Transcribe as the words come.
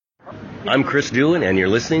I'm Chris Doohan, and you're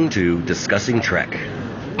listening to Discussing Trek.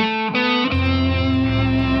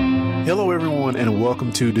 Hello, everyone, and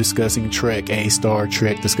welcome to Discussing Trek, a Star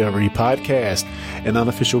Trek Discovery podcast, an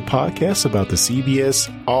unofficial podcast about the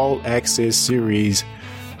CBS All Access series,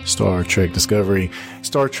 Star Trek Discovery.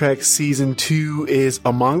 Star Trek Season 2 is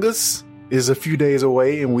among us, is a few days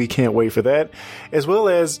away, and we can't wait for that, as well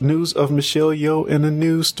as news of Michelle Yeoh and a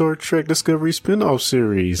new Star Trek Discovery spinoff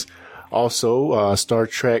series. Also, Star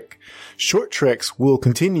Trek short treks will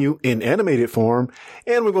continue in animated form,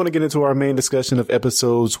 and we're going to get into our main discussion of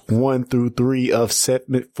episodes 1 through 3 of Seth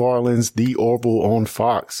MacFarlane's The Orville on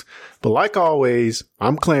Fox. But like always,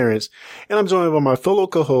 I'm Clarence, and I'm joined by my fellow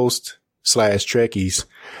co-host / Trekkies,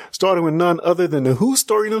 starting with none other than the Who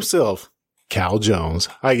story himself, Cal Jones.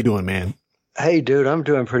 How you doing, man? Hey, dude, I'm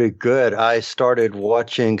doing pretty good. I started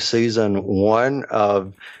watching season 1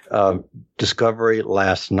 of Discovery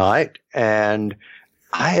last night, and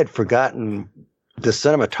I had forgotten the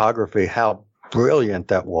cinematography, how brilliant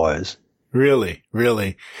that was. Really?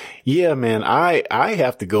 Yeah, man, I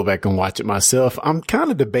have to go back and watch it myself. I'm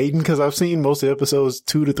kind of debating because I've seen most of the episodes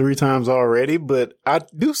 2 to 3 times already, but I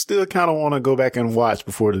do still kind of want to go back and watch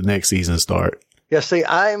before the next season starts. Yeah, see,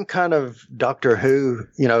 I'm kind of Doctor Who,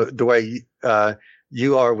 the way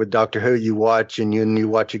you are with Doctor Who. You watch and you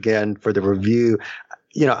watch again for the review.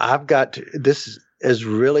 This has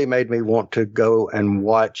really made me want to go and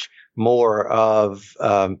watch more of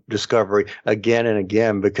Discovery again and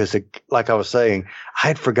again because, like I was saying, I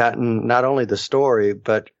had forgotten not only the story,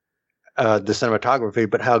 but the cinematography,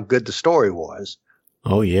 but how good the story was.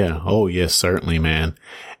 Oh, yeah. Oh, yes, certainly, man.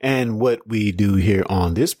 And what we do here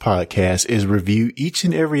on this podcast is review each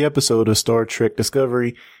and every episode of Star Trek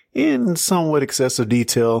Discovery in somewhat excessive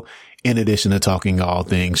detail, in addition to talking all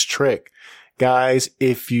things Trek. Guys,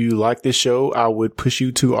 if you like this show, I would push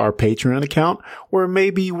you to our Patreon account, where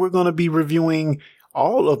maybe we're going to be reviewing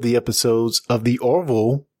all of the episodes of The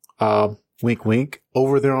Orville, wink, wink,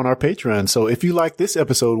 over there on our Patreon. So if you like this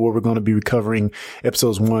episode where we're going to be covering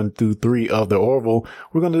episodes 1 through 3 of The Orville,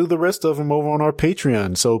 we're going to do the rest of them over on our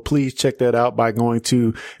Patreon. So please check that out by going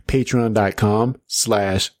to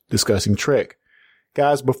patreon.com/discussing Trek.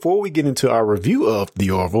 Guys, before we get into our review of The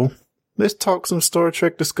Orville, let's talk some Star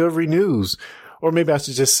Trek Discovery news. Or maybe I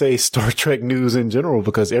should just say Star Trek news in general,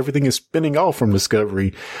 because everything is spinning off from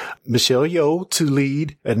Discovery. Michelle Yeoh to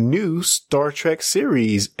lead a new Star Trek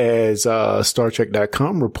series, as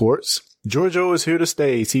StarTrek.com reports. Georgiou is here to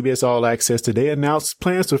stay. CBS All Access today announced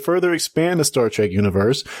plans to further expand the Star Trek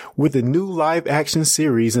universe with a new live-action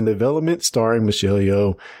series in development starring Michelle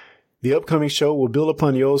Yeoh. The upcoming show will build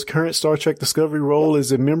upon Yeoh's current Star Trek Discovery role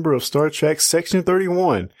as a member of Star Trek Section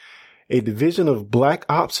 31, a division of Black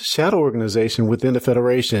Ops shadow organization within the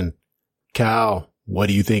Federation. Cal, what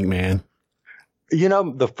do you think, man?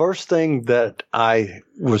 The first thing that I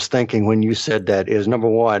was thinking when you said that is, number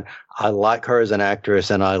one, I like her as an actress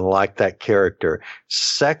and I like that character.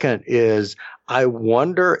 Second is, I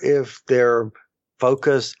wonder if their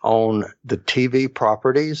focus on the TV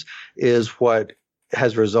properties is what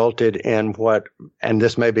has resulted in and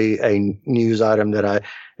this may be a news item that I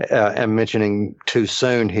am mentioning too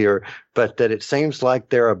soon here, but that it seems like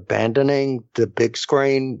they're abandoning the big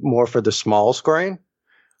screen more for the small screen.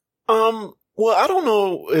 Well, I don't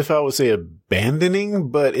know if I would say abandoning,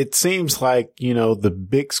 but it seems like, the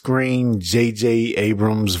big screen J.J.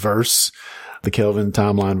 Abrams verse, the Kelvin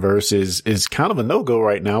timeline verse is kind of a no-go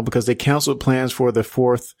right now because they canceled plans for the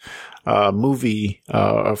 4th movie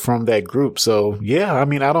from that group. So yeah, I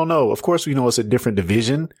mean, I don't know. Of course, we know it's a different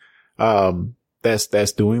division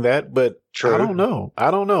that's doing that, but True. I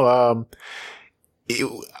don't know.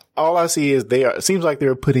 All I see is it seems like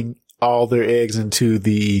they're putting all their eggs into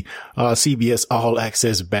the CBS All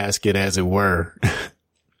Access basket, as it were.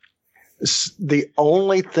 The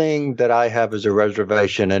only thing that I have as a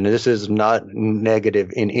reservation, and this is not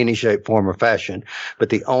negative in any shape, form, or fashion, but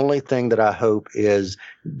the only thing that I hope is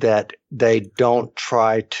that they don't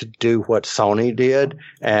try to do what Sony did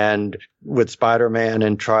and with Spider-Man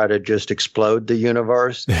and try to just explode the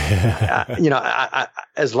universe.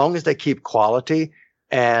 As long as they keep quality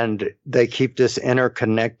and they keep this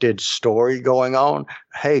interconnected story going on,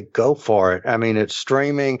 hey, go for it. I mean, it's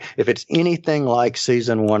streaming. If it's anything like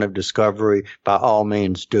season 1 of Discovery, by all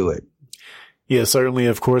means, do it. Yeah, certainly.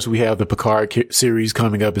 Of course, we have the Picard series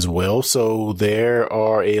coming up as well. So there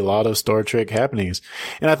are a lot of Star Trek happenings.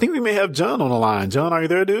 And I think we may have John on the line. John, are you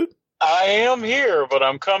there, dude? I am here, but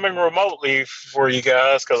I'm coming remotely for you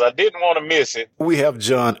guys because I didn't want to miss it. We have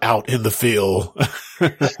John out in the field.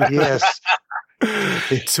 Yes.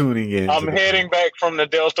 tuning in. I'm heading back from the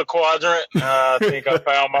Delta Quadrant. I think I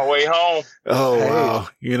found my way home. Oh, wow.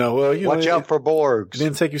 Watch out for Borgs. It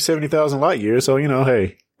didn't take you 70,000 light years, so,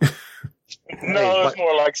 hey. No, it's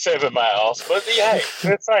more like 7 miles. But yeah,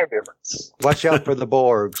 hey, it's same difference. Watch out for the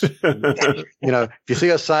Borgs. If you see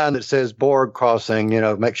a sign that says Borg crossing,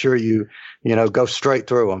 make sure you go straight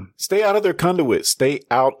through them. Stay out of their conduits. Stay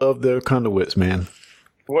out of their conduits, man.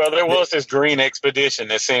 Well, there was this green expedition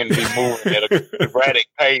that seemed to be moving at a erratic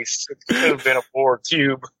pace. It could have been a Borg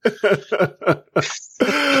cube.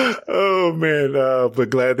 Oh, man. But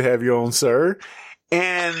glad to have you on, sir.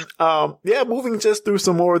 And, moving just through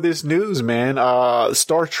some more of this news, man.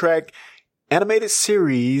 Star Trek animated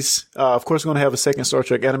series. Of course, we're going to have a second Star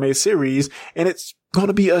Trek animated series, and it's going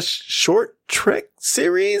to be a short Trek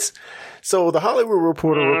series. So the Hollywood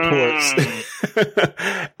Reporter reports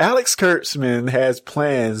Alex Kurtzman has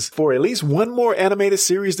plans for at least one more animated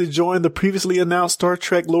series to join the previously announced Star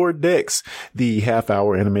Trek Lower Decks, the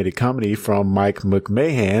half-hour animated comedy from Mike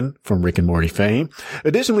McMahon from Rick and Morty fame.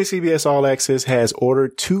 Additionally, CBS All Access has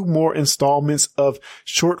ordered 2 more installments of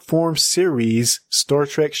short-form series Star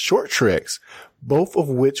Trek Short Treks, both of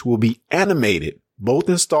which will be animated. Both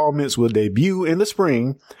installments will debut in the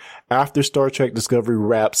spring after Star Trek Discovery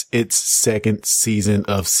wraps its second season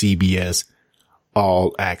of CBS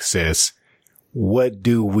All Access. What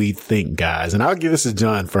do we think, guys? And I'll give this to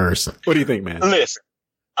John first. What do you think, man? Listen,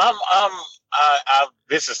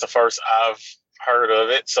 this is the first I've heard of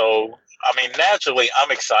it, so naturally,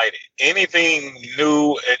 I'm excited. Anything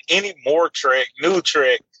new, any more Trek, new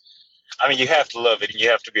Trek, you have to love it and you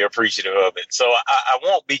have to be appreciative of it. So I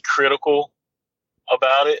won't be critical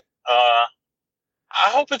about it. I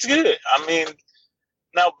hope it's good.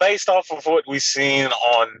 Now based off of what we've seen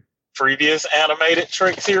on previous animated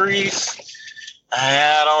Trek series,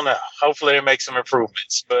 I don't know. Hopefully they make some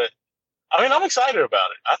improvements. But I'm excited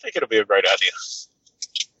about it. I think it'll be a great idea.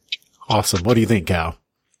 Awesome. What do you think, Cal?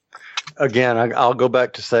 Again, I'll go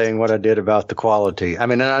back to saying what I did about the quality.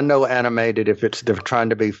 And I know animated, if they're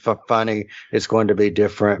trying to be funny, it's going to be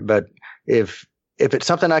different. But if it's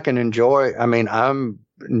something I can enjoy, I'm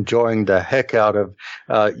enjoying the heck out of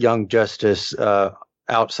Young Justice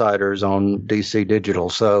Outsiders on DC Digital.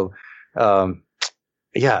 So,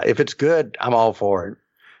 if it's good, I'm all for it.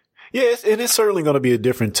 Yes, and it's certainly going to be a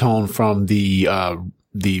different tone from the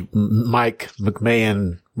Mike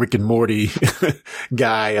McMahon, Rick and Morty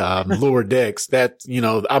guy, Lower Decks. That,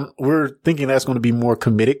 we're thinking that's going to be more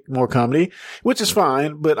comedic, more comedy, which is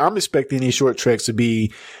fine, but I'm expecting these short treks to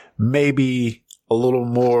be maybe a little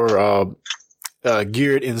more,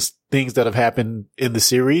 geared in things that have happened in the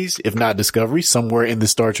series, if not Discovery, somewhere in the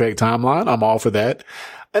Star Trek timeline. I'm all for that.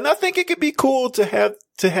 And I think it could be cool to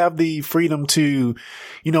have the freedom to,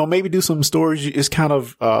 maybe do some stories. It's kind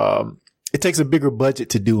of, it takes a bigger budget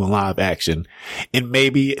to do in live action. And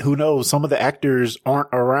maybe, who knows, some of the actors aren't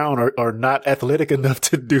around or are not athletic enough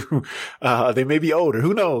to do, they may be older.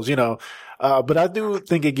 Who knows, but I do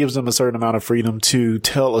think it gives them a certain amount of freedom to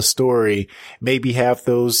tell a story, maybe have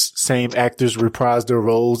those same actors reprise their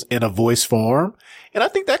roles in a voice form. And I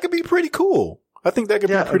think that could be pretty cool. I think that could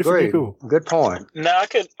be pretty cool. Good point. Now,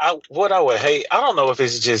 what I would hate, I don't know if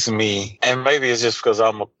it's just me, and maybe it's just because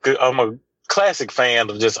I'm a classic fan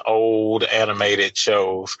of just old animated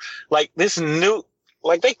shows. Like this new,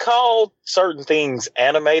 like they call certain things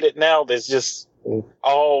animated now. That's just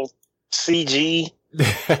all CG.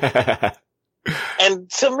 And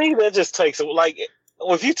to me, that just takes it. Like,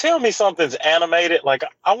 if you tell me something's animated, like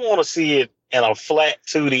I want to see it in a flat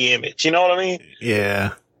 2D image. You know what I mean?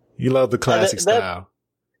 Yeah. You love the classic style.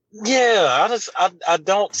 Yeah. I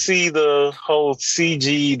don't see the whole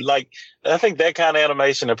CG. Like, I think that kind of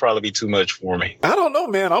animation would probably be too much for me. I don't know,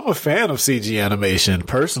 man. I'm a fan of CG animation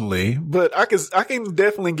personally, but I can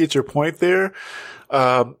definitely get your point there.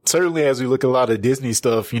 Certainly as we look at a lot of Disney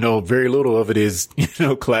stuff, very little of it is,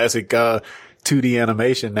 classic, 2D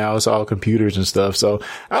animation. Now it's all computers and stuff. So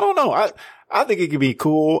I don't know. I think it could be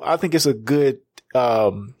cool. I think it's a good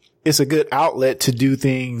outlet to do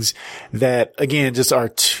things that, again, just are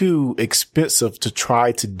too expensive to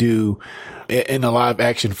try to do in a live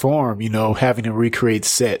action form, having to recreate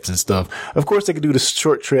sets and stuff. Of course, they could do the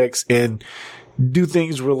short treks and do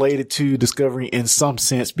things related to Discovery in some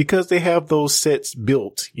sense because they have those sets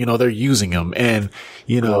built, they're using them and,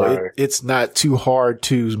 right. It's not too hard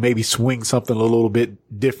to maybe swing something a little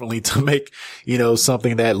bit differently to make,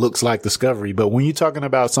 something that looks like Discovery. But when you're talking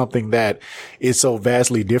about something that is so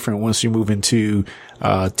vastly different once you move into,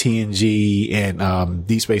 TNG and,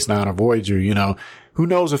 Deep Space Nine or Voyager, who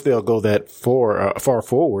knows if they'll go that far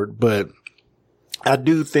forward, but I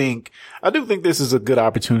do think this is a good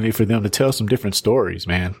opportunity for them to tell some different stories,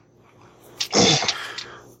 man.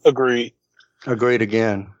 Agreed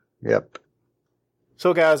again. Yep.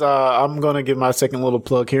 So guys, I'm going to give my second little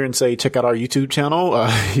plug here and say, check out our YouTube channel.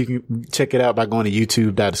 You can check it out by going to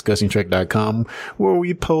youtube.discussingtrek.com, where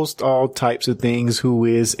we post all types of things, who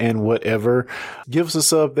is and whatever. Give us a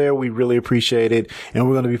sub there. We really appreciate it. And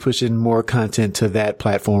we're going to be pushing more content to that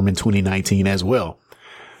platform in 2019 as well.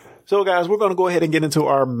 So guys, we're going to go ahead and get into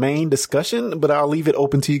our main discussion, but I'll leave it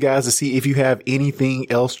open to you guys to see if you have anything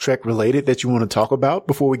else Trek related that you want to talk about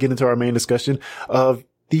before we get into our main discussion of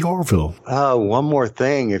the Orville. One more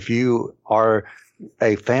thing. If you are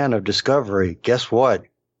a fan of Discovery, guess what?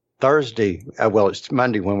 Thursday, well, it's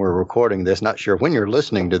Monday when we're recording this. Not sure when you're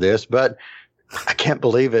listening to this, but I can't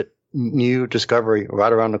believe it. New Discovery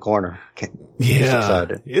right around the corner. Yeah.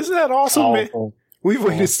 Excited. Isn't that awesome, man? We've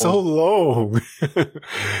waited so long.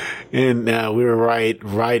 And now we're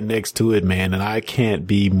right next to it, man. And I can't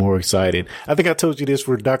be more excited. I think I told you this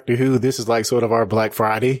for Doctor Who. This is like sort of our Black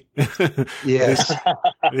Friday. Yes.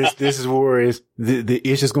 This is where the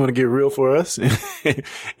ish is going to get real for us.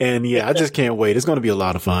 And yeah, I just can't wait. It's going to be a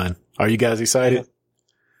lot of fun. Are you guys excited?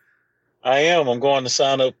 I am. I'm going to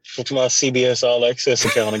sign up for my CBS All Access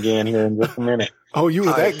account again here in just a minute. Oh, you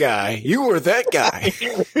were that guy. You were that guy.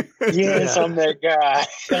 Yes, I'm that guy.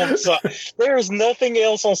 I'm sorry. There's nothing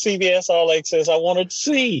else on CBS All Access I wanted to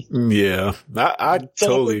see. Yeah, I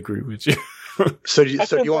totally agree with you. So do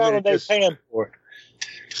you want me to just paying for it?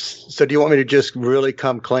 So do you want me to just really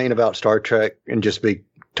come clean about Star Trek and just be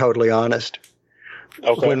totally honest?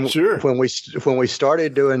 Okay, sure. When we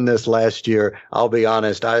started doing this last year, I'll be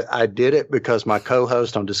honest, I did it because my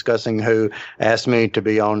co-host on Discussing Who asked me to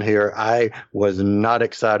be on here. I was not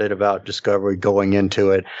excited about Discovery going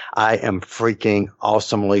into it. I am freaking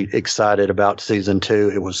awesomely excited about season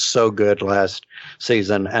 2. It was so good last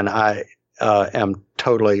season, and I am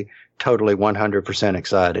totally 100%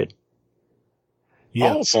 excited.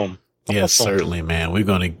 Yeah. Awesome. Yes, certainly, man. We're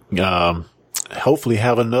going to hopefully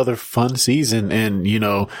have another fun season, and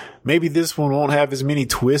maybe this one won't have as many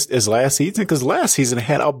twists as last season, because last season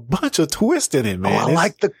had a bunch of twists in it, man. I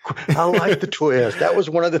like the twist. That was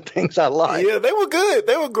one of the things I liked. Yeah, they were good.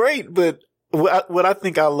 They were great. But what I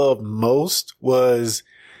think I loved most was,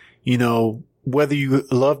 whether you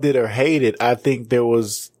loved it or hated, I think there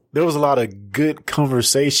was a lot of good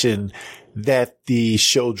conversation that the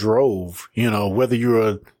show drove, whether you're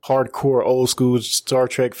a hardcore old school Star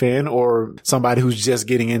Trek fan or somebody who's just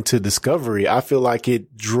getting into Discovery. I feel like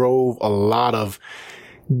it drove a lot of,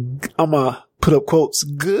 I'm gonna put up quotes,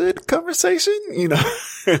 good conversation.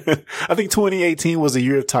 I think 2018 was a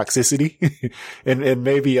year of toxicity and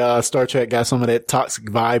maybe, Star Trek got some of that toxic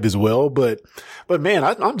vibe as well. But man,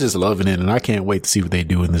 I'm just loving it, and I can't wait to see what they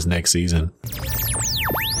do in this next season.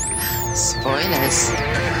 Spoilers.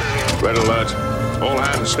 Red alert. All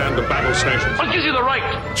hands stand to battle stations. What gives you the right?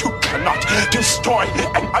 You cannot destroy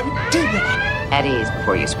an idea. At ease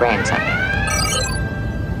before you sprain something.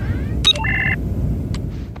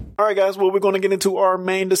 All right, guys. Well, we're going to get into our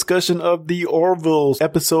main discussion of the Orville,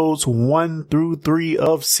 episodes 1 through 3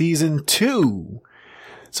 of season 2.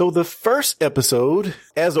 So the first episode,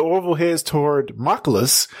 as the Orville heads toward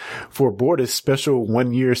Machlis for Bortus' special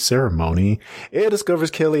 1-year ceremony, Ed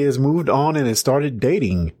discovers Kelly has moved on and has started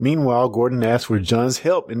dating. Meanwhile, Gordon asks for John's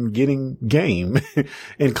help in getting game,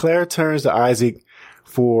 and Claire turns to Isaac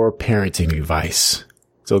for parenting advice.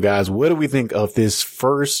 So guys, what do we think of this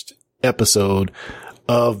first episode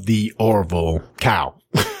of the Orville? Kyle.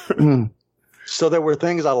 So there were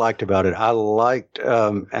things I liked about it. I liked,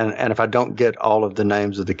 and if I don't get all of the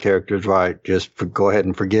names of the characters right, just go ahead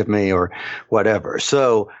and forgive me or whatever.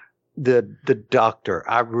 So the doctor,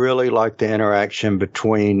 I really liked the interaction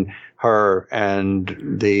between her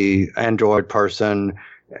and the android person.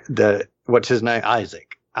 What's his name?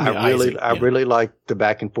 Isaac. I really liked the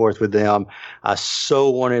back and forth with them. I so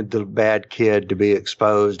wanted the bad kid to be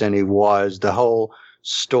exposed, and he was. The whole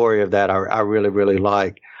story of that, I really, really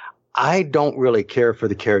liked. I don't really care for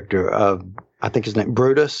the character of, I think his name,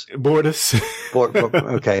 Bortus.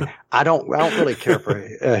 Okay. I don't really care for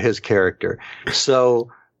his character.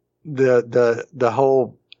 So the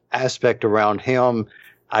whole aspect around him,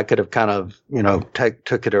 I could have kind of,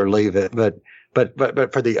 took it or leave it. But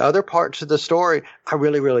for the other parts of the story, I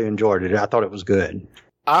really, really enjoyed it. I thought it was good.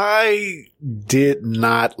 I did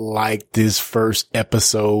not like this first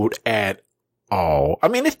episode at all. I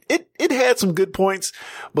mean, it had some good points,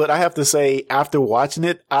 but I have to say, after watching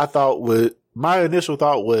it, my initial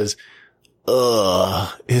thought was,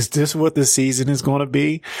 is this what the season is going to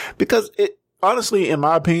be? Because it, honestly, in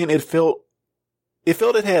my opinion, it felt it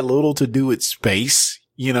felt it had little to do with space,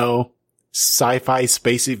 you know, sci-fi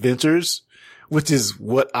space adventures, which is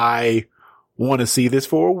what I want to see this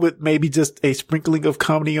for, with maybe just a sprinkling of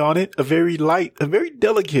comedy on it, a very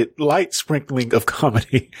delicate, light sprinkling of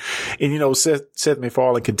comedy. And, you know, Seth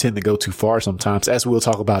MacFarlane can tend to go too far sometimes, as we'll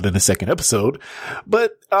talk about in the second episode.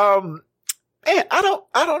 But, man, I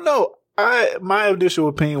don't know. My initial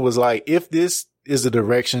opinion was like, if this is the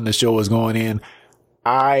direction the show is going in,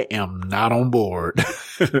 I am not on board.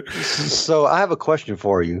 So I have a question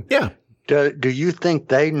for you. Yeah. Do you think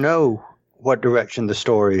they know what direction the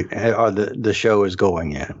story or the show is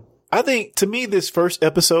going in? I think, to me, this first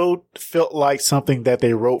episode felt like something that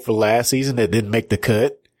they wrote for last season that didn't make the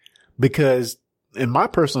cut, because in my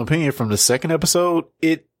personal opinion, from the second episode,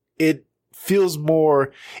 it feels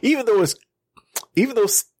more, even though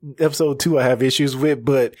episode 2 I have issues with,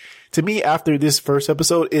 but to me, after this first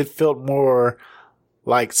episode, it felt more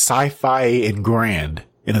like sci-fi and grand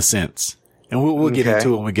in a sense. And we'll get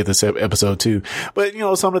into it when we get to episode 2. But, you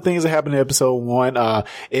know, some of the things that happened in episode 1,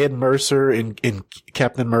 Ed Mercer and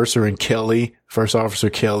Captain Mercer and Kelly, First Officer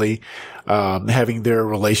Kelly, having their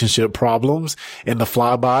relationship problems in the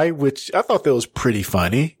flyby, which I thought that was pretty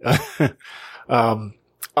funny.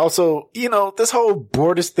 Also, you know, this whole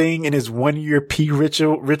Bortus thing and his 1-year pee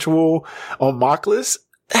ritual on Moclus,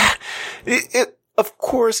 it of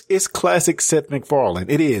course is classic Seth MacFarlane.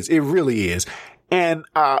 It is. It really is. And,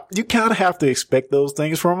 you kind of have to expect those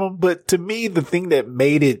things from him. But to me, the thing that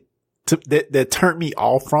made it, that turned me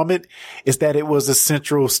off from it is that it was a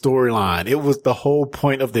central storyline. It was the whole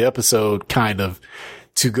point of the episode, kind of,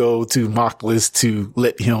 to go to Moclus to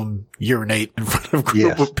let him urinate in front of a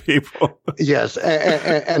group of people. Yes.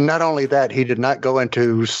 And not only that, he did not go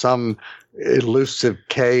into some elusive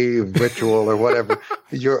cave ritual or whatever.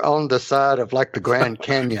 You're on the side of like the Grand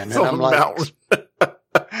Canyon. And I'm like,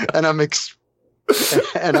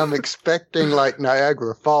 and I'm expecting like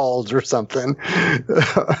Niagara Falls or something.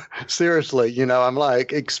 Seriously, you know, I'm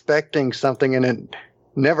like expecting something and it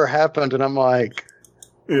never happened. And I'm like,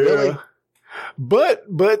 really?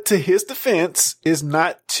 But to his defense, is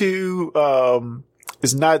not too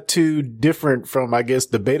different from, I guess,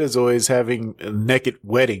 the Betazoids having a naked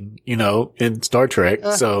wedding, you know, in Star Trek.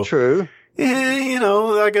 So true. Yeah, you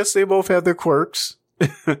know, I guess they both have their quirks.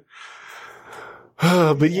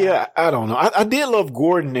 But yeah, I don't know. I did love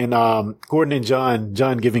Gordon and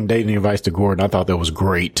John giving dating advice to Gordon. I thought that was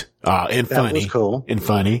great. And that funny. Was cool. And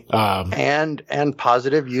funny. And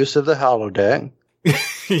positive use of the holodeck.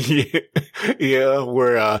 Yeah,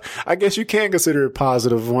 where, I guess you can consider it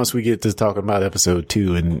positive once we get to talking about episode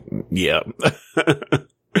 2 and yeah.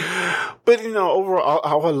 But, you know, overall,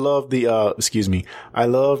 I love I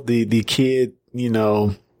love the kid, you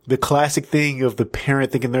know, the classic thing of the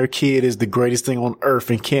parent thinking their kid is the greatest thing on earth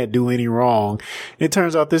and can't do any wrong. And it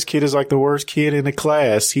turns out this kid is like the worst kid in the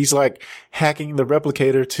class. He's like hacking the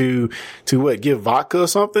replicator to what, give vodka or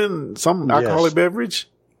something? Some alcoholic beverage?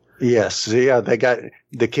 Yes. Yeah.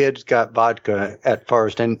 The kids got vodka at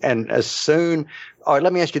first. And as soon, all right,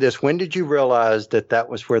 let me ask you this. When did you realize that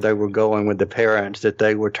was where they were going with the parents, that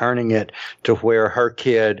they were turning it to where her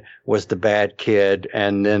kid was the bad kid?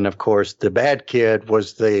 And then, of course, the bad kid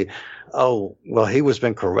was he was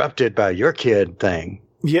been corrupted by your kid thing.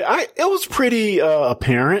 Yeah, it was pretty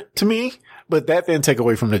apparent to me, but that didn't take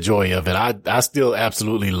away from the joy of it. I still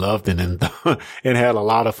absolutely loved it and had a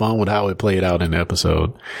lot of fun with how it played out in the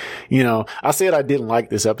episode. You know, I said I didn't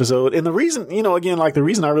like this episode, and the reason, you know, again, like the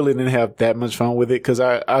reason I really didn't have that much fun with it, cause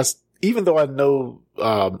I even though I know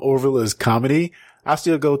Orville is comedy, I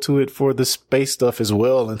still go to it for the space stuff as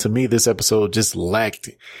well. And to me, this episode just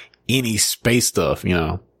lacked any space stuff, you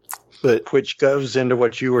know. But which goes into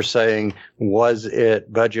what you were saying. Was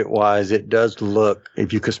it budget wise? It does look,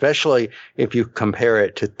 especially if you compare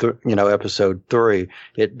it to, episode 3,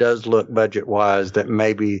 it does look budget wise that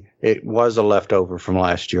maybe it was a leftover from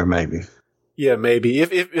last year, maybe. Yeah, maybe.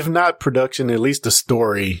 If not production, at least the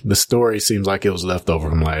story seems like it was left over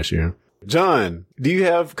from last year. John, do you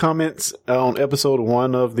have comments on episode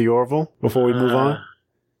 1 of The Orville before we move on?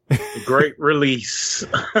 The Great Release.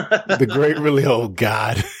 The Great Release. Oh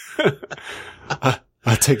God.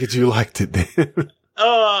 I take it you liked it then.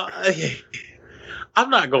 I'm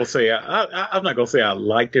not gonna say I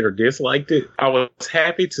liked it or disliked it. I was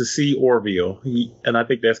happy to see Orville, and I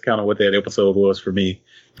think that's kind of what that episode was for me.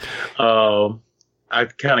 I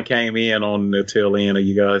kind of came in on the tail end of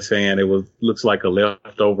you guys saying it looks like a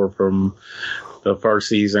leftover from the first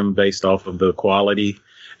season based off of the quality.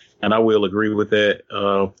 And I will agree with that,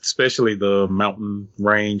 especially the mountain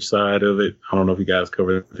range side of it. I don't know if you guys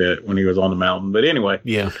covered that when he was on the mountain, but anyway.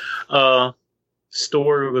 Yeah.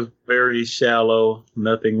 Story was very shallow,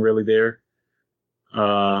 nothing really there.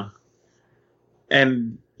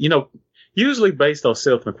 And, you know, usually based on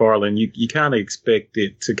Seth MacFarlane, you kind of expect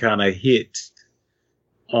it to kind of hit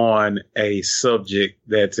on a subject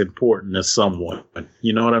that's important to someone.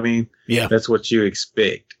 You know what I mean? Yeah. That's what you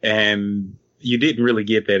expect. And you didn't really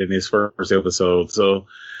get that in this first episode. So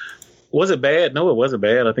was it bad? No, it wasn't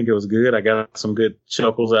bad. I think it was good. I got some good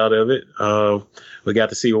chuckles out of it. We got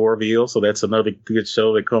to see Orville. So that's another good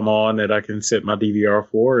show that come on that I can set my DVR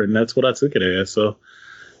for. And that's what I took it as. So,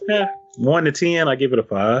 yeah. 1 to 10, I give it a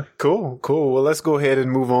 5. Cool. Well, let's go ahead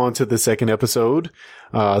and move on to the second episode,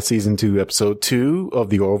 season 2, episode 2 of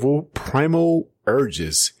the Orville, Primal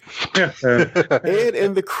Urges. Ed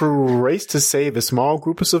and the crew race to save a small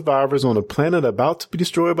group of survivors on a planet about to be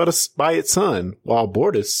destroyed by its sun, while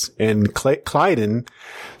Bortus and Clyden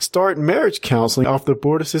start marriage counseling after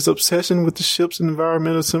Bortus' obsession with the ship's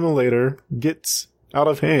environmental simulator gets out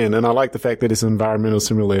of hand. And I like the fact that it's an environmental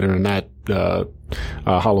simulator and not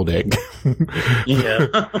holodeck. Yeah.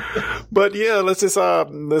 But yeah, let's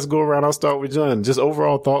go around. I'll start with John. Just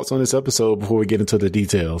overall thoughts on this episode before we get into the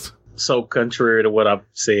details. So contrary to what I've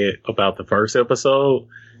said about the first episode,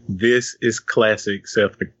 this is classic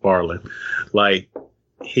Seth MacFarlane. Like,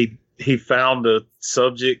 he found a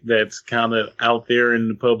subject that's kind of out there in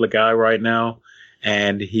the public eye right now,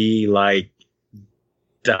 and he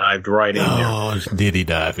dived right in there. Oh, did he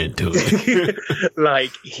dive into it?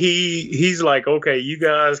 Like, he's like, okay, you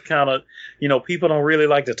guys kind of, you know, people don't really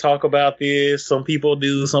like to talk about this. Some people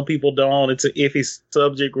do, some people don't. It's an iffy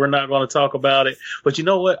subject. We're not going to talk about it. But you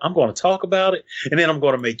know what? I'm going to talk about it, and then I'm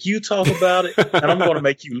going to make you talk about it, and I'm going to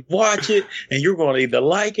make you watch it, and you're going to either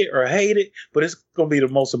like it or hate it, but it's going to be the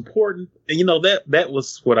most important. And, you know, that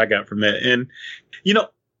was what I got from that. And, you know,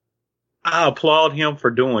 I applaud him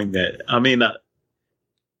for doing that. I mean,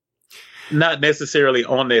 not necessarily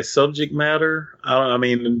on that subject matter. I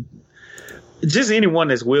mean, just anyone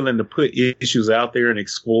that's willing to put issues out there and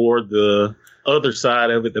explore the other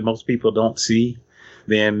side of it that most people don't see,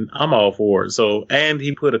 then I'm all for it. So, and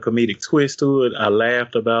he put a comedic twist to it. I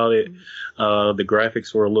laughed about it. The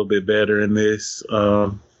graphics were a little bit better in this.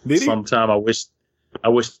 Sometime I wish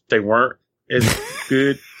they weren't as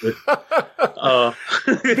good. But,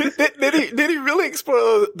 did he really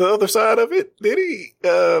explore the other side of it? Did he?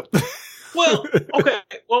 Well, okay.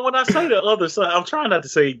 Well, when I say the other side, I'm trying not to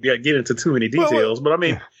say get into too many details, but I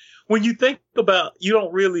mean, when you think about, you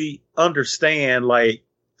don't really understand, like,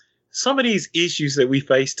 some of these issues that we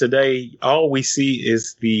face today, all we see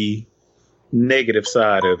is the negative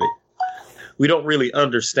side of it. We don't really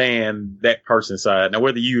understand that person's side. Now,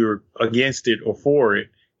 whether you're against it or for it,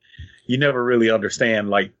 you never really understand,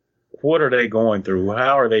 like, what are they going through?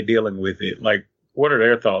 How are they dealing with it? Like, what are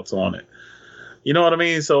their thoughts on it? You know what I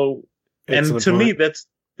mean? So, and to me, that's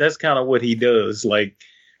kind of what he does. Like,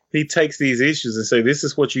 he takes these issues and say, this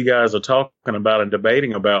is what you guys are talking about and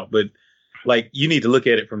debating about, but, like, you need to look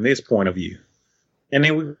at it from this point of view. And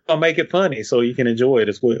then we're going to make it funny so you can enjoy it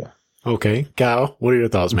as well. Okay. Kyle, what are your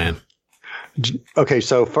thoughts, man? Okay,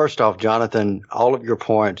 so first off, Jonathan, all of your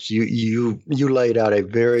points, you laid out a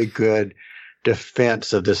very good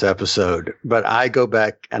defense of this episode, but I go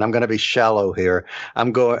back, and I'm going to be shallow here.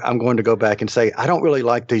 I'm going to go back and say I don't really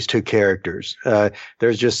like these two characters.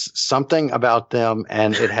 There's just something about them,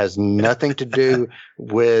 and it has nothing to do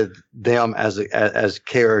with them as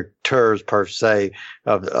characters per se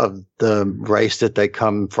of the race that they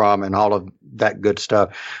come from and all of that good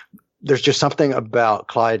stuff. There's just something about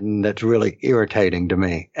Clyden that's really irritating to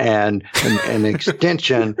me, and an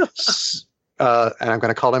extension. And I'm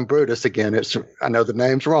going to call him Brutus again. I know the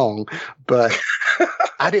name's wrong, but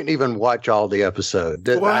I didn't even watch all the episode.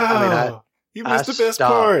 Wow. You missed the best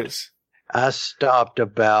parts. I stopped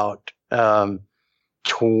about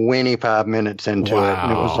 25 minutes into it,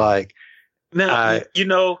 and it was like... Now, you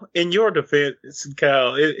know, in your defense,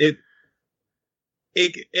 Kyle,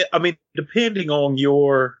 I mean, depending on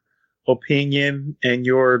your opinion and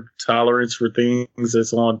your tolerance for things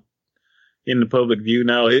that's on in the public view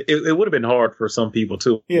now, it would have been hard for some people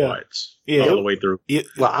to watch all the way through.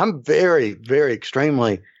 Well, I'm very, very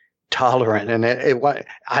extremely tolerant, and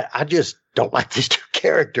I just don't like these two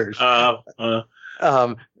characters. But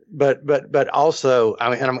also, I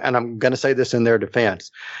mean, and I'm going to say this in their defense,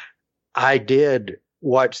 I did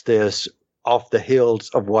watch this off the heels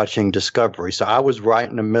of watching Discovery, so I was right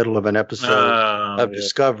in the middle of an episode of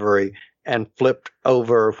Discovery. And flipped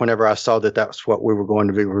over whenever I saw that that's what we were going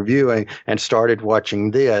to be reviewing, and started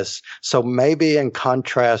watching this. So maybe in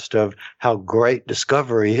contrast of how great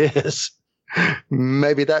Discovery is,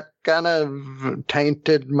 maybe that kind of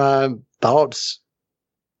tainted my thoughts.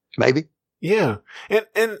 Maybe. Yeah.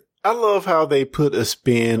 And I love how they put a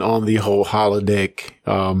spin on the whole holodeck.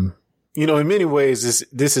 You know, in many ways,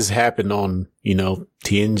 this has happened on, you know,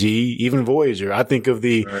 TNG, even Voyager. I think of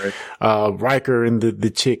the, Riker and the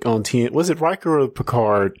chick on TNG. Was it Riker or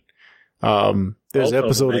Picard? There's an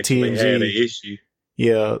episode of TNG. Had an issue.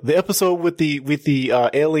 Yeah. The episode with the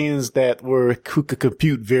aliens that who could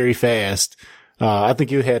compute very fast. I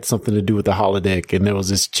think it had something to do with the holodeck, and there was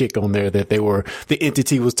this chick on there that the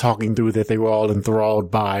entity was talking through that they were all enthralled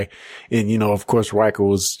by. And, you know, of course, Riker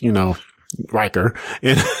was, you know, Riker.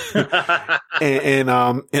 And,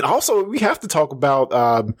 and also we have to talk about,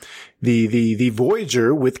 the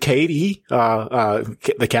Voyager with Katie,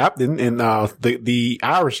 the captain, and, the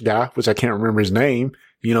Irish guy, which I can't remember his name.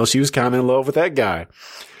 You know, she was kind of in love with that guy.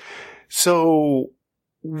 So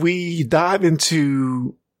we dive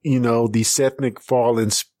into, you know, the Seth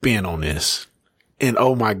MacFarlane spin on this. And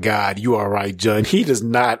oh my God, you are right, John. He does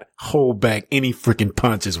not hold back any freaking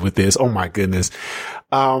punches with this. Oh my goodness.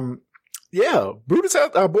 Yeah,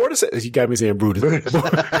 Bortus, you got me saying Brutus.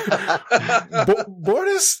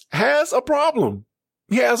 Bortus has a problem.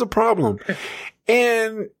 He has a problem.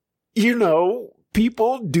 And, you know,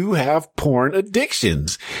 people do have porn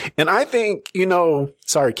addictions. And I think, you know,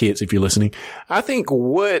 sorry kids if you're listening, I think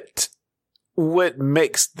what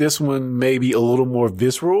makes this one maybe a little more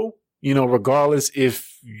visceral, you know, regardless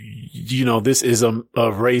if, you know, this is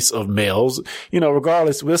a race of males, you know,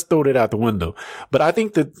 regardless, let's throw that out the window. But I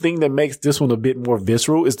think the thing that makes this one a bit more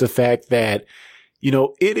visceral is the fact that, you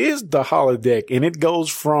know, it is the holodeck, and it goes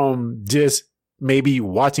from just maybe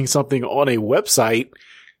watching something on a website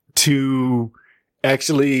to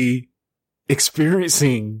actually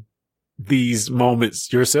experiencing these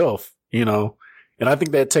moments yourself, you know, and I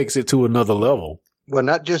think that takes it to another level. Well,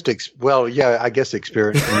 not just, yeah, I guess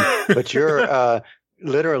experiencing, but you're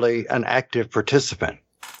literally an active participant.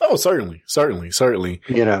 Oh, certainly.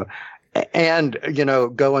 You know, and, you know,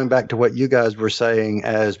 going back to what you guys were saying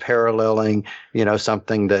as paralleling, you know,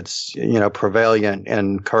 something that's, you know, prevalent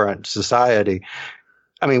in current society.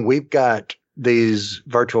 I mean, we've got these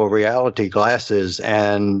virtual reality glasses,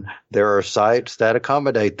 and there are sites that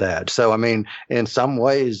accommodate that. So, I mean, in some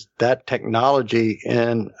ways, that technology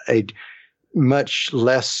in a much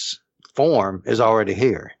less form is already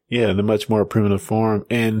here. Yeah, in a much more primitive form.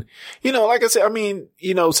 And, you know, like I said, I mean,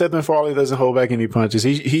 you know, Seth MacFarlane doesn't hold back any punches.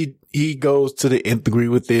 He goes to the nth degree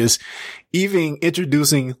with this, even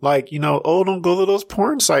introducing, like, you know, oh, don't go to those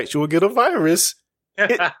porn sites. You'll get a virus.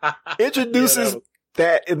 It introduces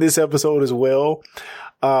that in this episode as well.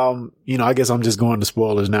 You know, I guess I'm just going to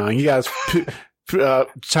spoilers now. And you guys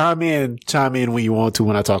chime in when you want to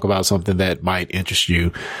when I talk about something that might interest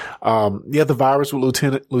you. The virus with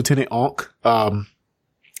Lieutenant Onk.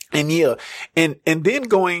 And then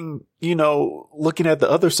going, you know, looking at the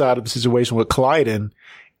other side of the situation with Klyden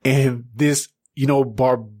and this, you know,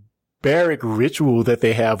 barbaric ritual that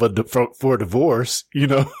they have for divorce, you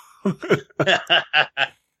know.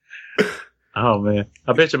 Oh man,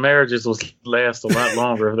 I bet your marriages will last a lot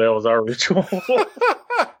longer if that was our ritual.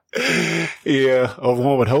 Yeah, or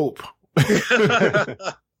one would hope.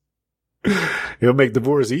 It'll make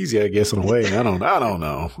divorce easy, I guess, in a way. I don't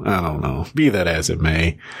know. Be that as it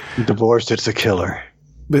may. Divorce, it's a killer.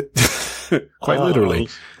 But quite literally.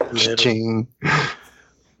 Ching.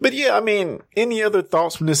 But yeah, I mean, any other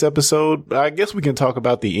thoughts from this episode? I guess we can talk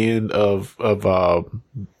about the end of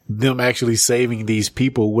them actually saving these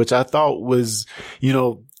people, which I thought was, you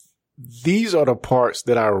know, these are the parts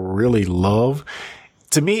that I really love.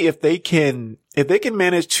 To me, if they can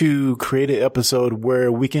manage to create an episode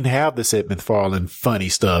where we can have the Seth MacFarlane funny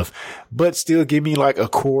stuff, but still give me like a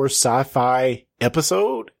core sci-fi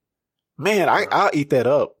episode, man, I'll eat that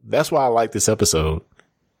up. That's why I like this episode.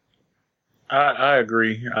 I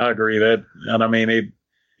agree that, and I mean,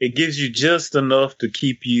 it gives you just enough to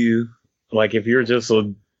keep you, like, if you're just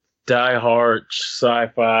a diehard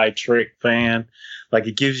sci-fi Trek fan, like,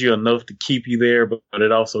 it gives you enough to keep you there, but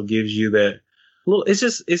it also gives you that little,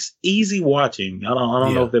 it's easy watching. I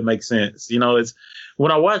don't know if that makes sense. You know, it's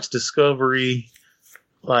when I watch Discovery,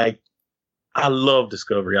 like, I love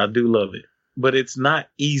Discovery. I do love it, but it's not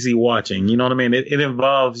easy watching. You know what I mean? It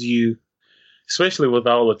involves you, especially with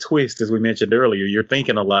all the twists, as we mentioned earlier. You're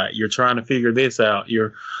thinking a lot. You're trying to figure this out.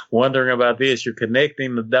 You're wondering about this. You're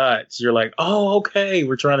connecting the dots. You're like, oh, okay.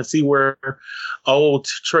 We're trying to see where old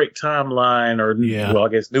Trek timeline well, I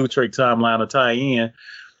guess new Trek timeline will tie in.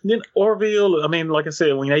 And then Orville, I mean, like I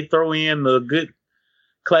said, when they throw in the good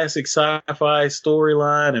classic sci-fi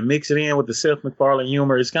storyline and mix it in with the Seth MacFarlane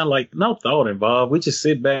humor. It's kind of like no thought involved. We just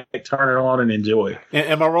sit back, turn it on, and enjoy it. And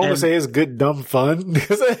am I wrong to say it's good, dumb fun?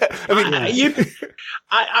 I mean,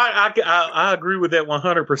 I agree with that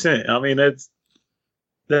 100%. I mean,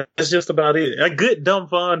 that's just about it. A good, dumb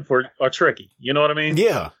fun for a Trekkie. You know what I mean?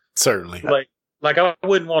 Yeah, certainly. Like I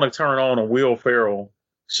wouldn't want to turn on a Will Ferrell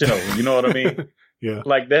show. You know what I mean? Yeah.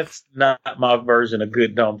 Like that's not my version of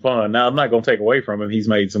good, dumb fun. Now I'm not going to take away from him. He's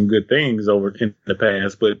made some good things over in the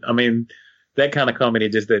past, but I mean, that kind of comedy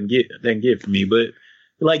just doesn't get for me. But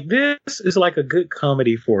like this is like a good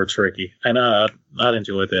comedy for a Trekkie, and I'd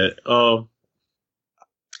enjoy that.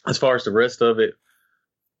 As far as the rest of it,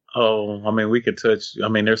 I mean, we could touch. I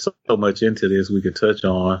mean, there's so much into this we could touch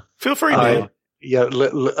on. Feel free, man. Yeah,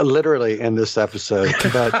 literally in this episode.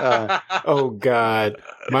 But oh God,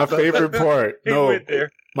 my favorite part. No,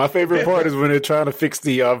 my favorite part is when they're trying to fix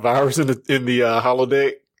the virus in the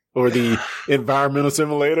holodeck or the environmental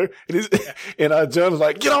simulator, and John's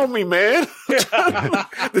like, "Get on me, man!"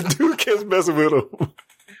 The dude keeps messing with him.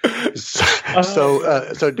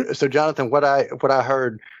 So Jonathan, what I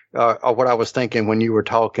heard. Or what I was thinking when you were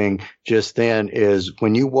talking just then is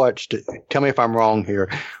when you watched, tell me if I'm wrong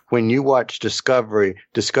here, when you watch Discovery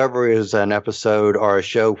is an episode or a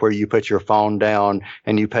show where you put your phone down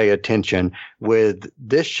and you pay attention. With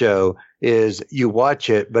this show is you watch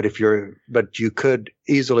it, but you could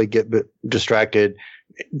easily get distracted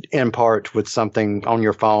in part with something on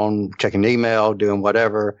your phone, checking email, doing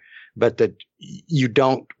whatever, but that you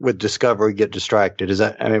don't with Discovery get distracted.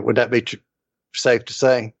 Would that be safe to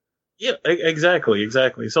say? Yeah, exactly.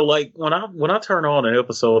 So like when I turn on an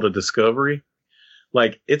episode of Discovery,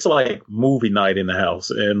 like it's like movie night in the house,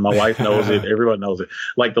 and my wife knows it. Everyone knows it.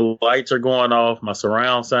 Like the lights are going off, my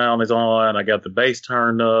surround sound is on. I got the bass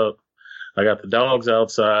turned up. I got the dogs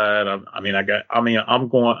outside.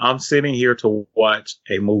 I'm sitting here to watch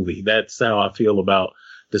a movie. That's how I feel about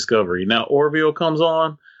Discovery. Now Orville comes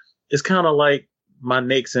on. It's kind of like my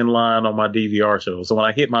next in line on my DVR show. So when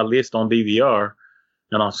I hit my list on DVR,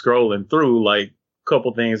 and I'm scrolling through, like, a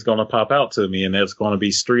couple things going to pop out to me, and that's going to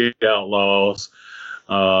be Street Outlaws,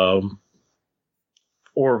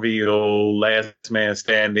 Orville, Last Man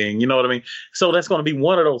Standing, you know what I mean? So that's going to be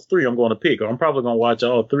one of those three I'm going to pick. Or I'm probably going to watch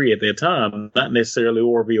all three at that time. Not necessarily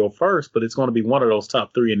Orville first, but it's going to be one of those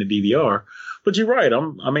top three in the DVR. But you're right.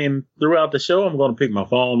 Throughout the show, I'm going to pick my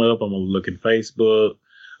phone up. I'm going to look at Facebook.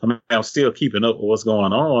 I'm still keeping up with what's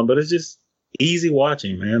going on, but it's just easy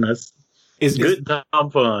watching, man. It's good, dumb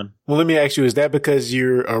fun. Well, let me ask you, is that because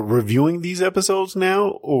you're reviewing these episodes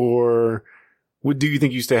now, or do you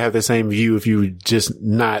think you still have the same view if you just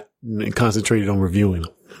not concentrated on reviewing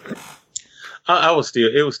them? It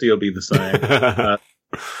would still be the same.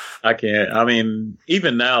 I can't. I mean,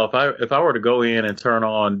 even now, if I were to go in and turn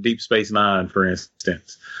on Deep Space Nine, for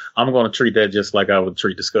instance, I'm going to treat that just like I would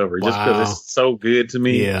treat Discovery, just because it's so good to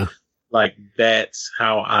me. Yeah. Like that's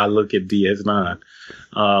how I look at DS9.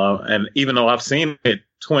 And even though I've seen it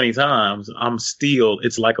 20 times,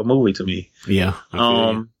 it's like a movie to me. Yeah.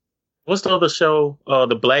 What's the other show?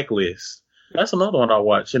 The Blacklist. That's another one I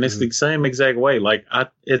watch, and it's the same exact way. Like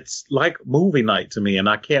it's like movie night to me, and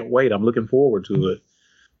I can't wait. I'm looking forward to it.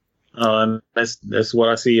 And that's what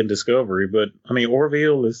I see in Discovery. But I mean,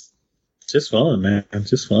 Orville is just fun, man. It's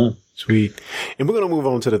just fun. Sweet. And we're going to move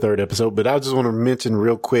on to the third episode, but I just want to mention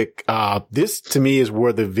real quick, this to me is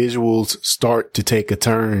where the visuals start to take a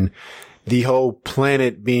turn. The whole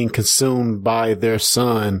planet being consumed by their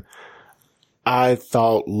sun, I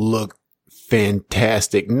thought looked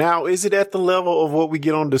fantastic. Now, is it at the level of what we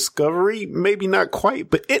get on Discovery? Maybe not quite,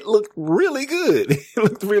 but it looked really good. It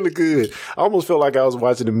looked really good. I almost felt like I was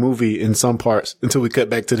watching a movie in some parts until we cut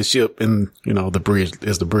back to the ship and, the bridge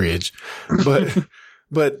is the bridge.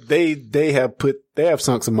 But they have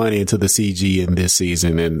sunk some money into the CG in this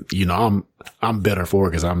season, and I'm better for it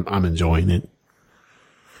because I'm enjoying it.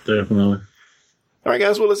 Definitely. All right,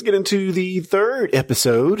 guys. Well, let's get into the third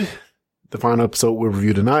episode. The final episode we'll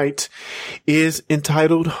review tonight is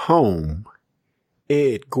entitled Home.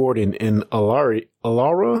 Ed, Gordon, and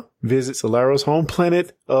Alara visits Alara's home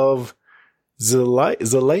planet of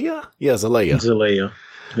Zalea? Yeah, Zalea. Zalea.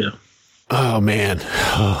 Yeah. Oh man.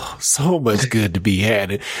 Oh, so much good to be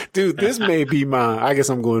had. Dude, this may be I guess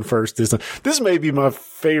I'm going first this time. This may be my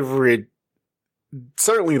favorite,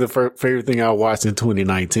 certainly the favorite thing I watched in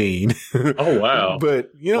 2019. Oh wow.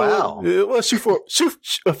 But well, shoot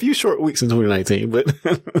a few short weeks in 2019, but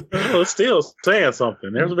well, it's still saying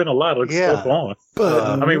something. There's been a lot of stuff on.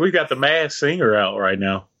 But we got the Masked Singer out right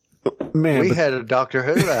now. Man, We had a Doctor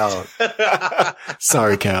Who out.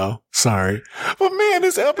 sorry, Cal. Sorry. But man,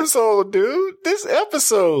 this episode, dude,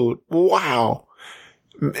 wow.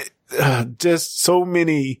 Just so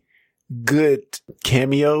many good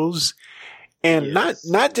cameos. And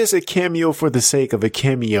not just a cameo for the sake of a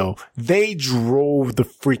cameo. They drove the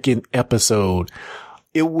freaking episode.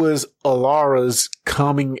 It was Alara's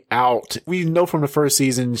coming out. We know from the first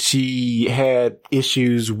season she had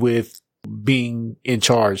issues with being in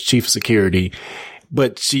charge, chief of security,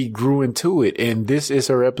 but she grew into it. And this is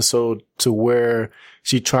her episode to where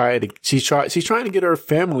she's trying to get her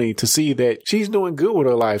family to see that she's doing good with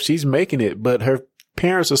her life. She's making it, but her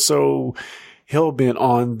parents are so hell-bent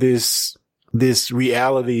on this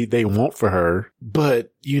reality they want for her.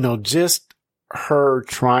 But, just her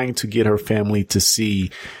trying to get her family to see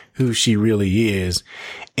who she really is.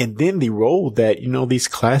 And then the role that, these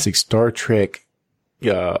classic Star Trek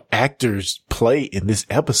actors play in this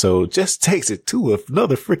episode just takes it to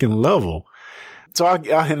another freaking level. So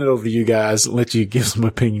I'll hand it over to you guys and let you give some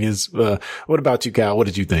opinions. What about you, Kyle? What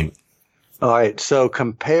did you think? All right. So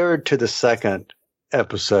compared to the second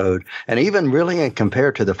episode, and even really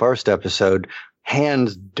compared to the first episode,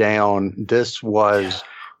 hands down, this was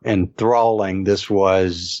enthralling. This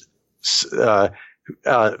was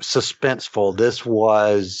suspenseful. This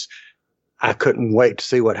was, I couldn't wait to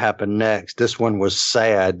see what happened next. This one was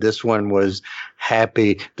sad. This one was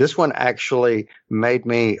happy. This one actually made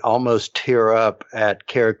me almost tear up at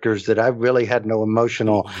characters that I really had no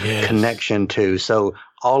emotional connection to. So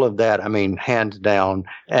all of that, hands down,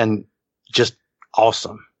 and just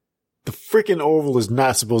awesome. The freaking Orville is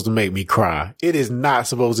not supposed to make me cry. It is not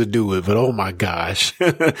supposed to do it, but oh my gosh.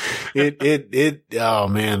 Oh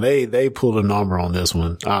man, they pulled a number on this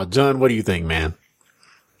one. John, what do you think, man?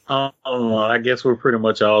 I guess we're pretty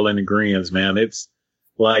much all in agreement, man. It's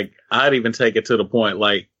like, I'd even take it to the point,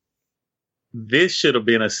 like, this should have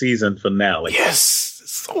been a season finale. Yes.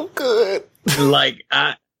 It's so good. Like,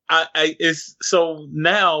 it's so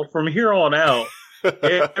now from here on out,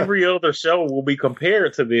 every other show will be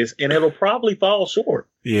compared to this and it'll probably fall short.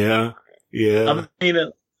 Yeah. Yeah.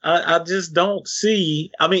 I just don't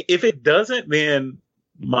see, if it doesn't, then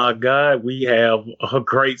my God, we have a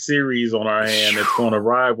great series on our hand that's going to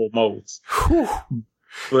rival most.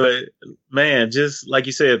 But man, just like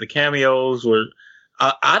you said, the cameos were,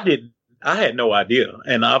 I had no idea.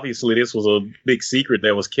 And obviously this was a big secret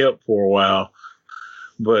that was kept for a while,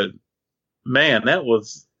 but man, that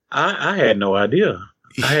was, I had no idea.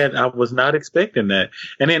 I was not expecting that.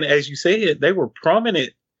 And then as you said, they were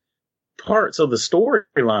prominent parts of the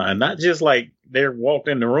storyline, not just like they're walked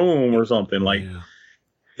in the room or something like. Yeah.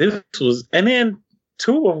 This was, and then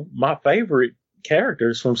two of my favorite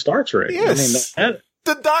characters from Star Trek. Yes. The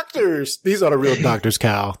doctors. These are the real doctors,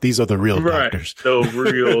 Cal. These are the real doctors. The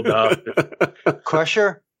real doctors.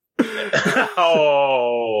 Crusher?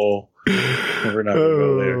 Oh. We're not going to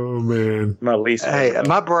go there. Oh, man. My least favorite. Hey,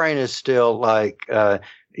 my brain is still like,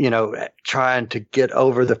 trying to get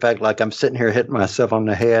over the fact, like I'm sitting here hitting myself on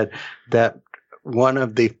the head that one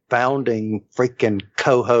of the founding freaking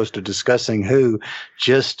co-hosts of Discussing Who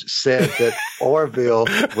just said that Orville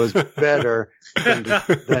was better than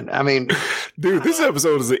dude, this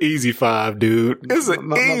episode is an easy 5, dude. It's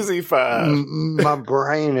an easy 5. My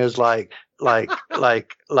brain is like. Wait, you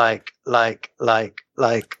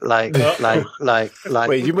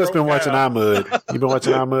must have been watching Ahmed. You've been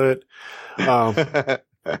watching Ahmed?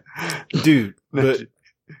 Dude, but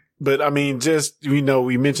just,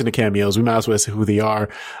 we mentioned the cameos. We might as well say who they are.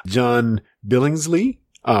 John Billingsley,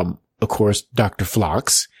 of course, Dr.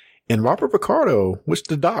 Phlox, and Robert Picardo, which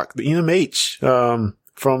the doc, the EMH,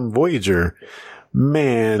 from Voyager.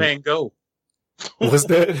 Man. Van Gogh. What's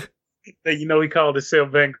that? He called himself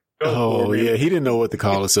Van Gogh. Oh, yeah. He didn't know what to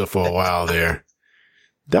call himself for a while there.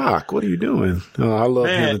 Doc, what are you doing? Oh, I love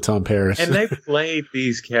him and Tom Paris. And they played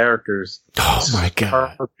these characters. Oh, my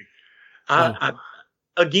God. Perfect.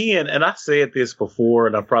 Again, and I said this before,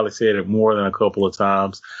 and I probably said it more than a couple of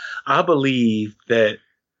times. I believe that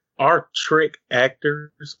our Trek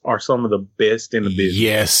actors are some of the best in the business.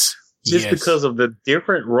 Yes. Just because of the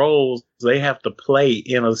different roles they have to play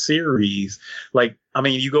in a series. Like,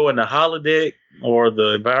 you go in the holodeck or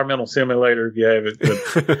the environmental simulator if you have it. But,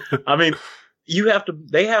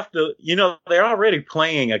 they have to, they're already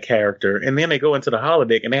playing a character and then they go into the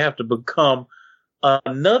holodeck and they have to become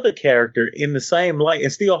another character in the same light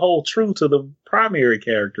and still hold true to the primary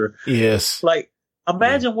character. Yes. Like,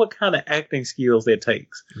 imagine what kind of acting skills that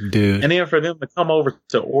takes. Dude. And then for them to come over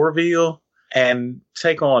to Orville and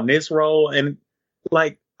take on this role, and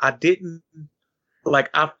like, I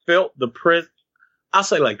felt the I'll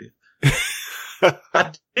say like this.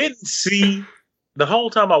 I didn't see the whole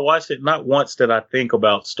time I watched it. Not once did I think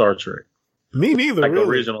about Star Trek. Me neither. Like really.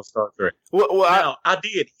 original Star Trek. Well, Now, I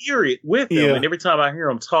did hear it with them, Yeah. and every time I hear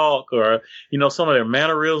them talk, or some of their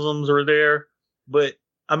mannerisms are there. But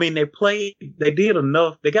I mean, they did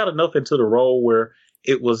enough. They got enough into the role where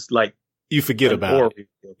it was like you forget about it.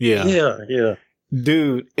 Yeah. Yeah.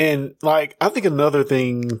 Dude, and like, I think another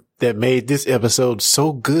thing that made this episode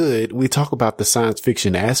so good, we talk about the science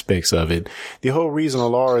fiction aspects of it. The whole reason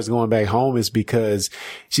Alara is going back home is because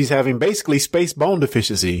she's having basically space bone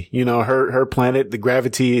deficiency. Her planet, the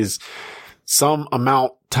gravity is some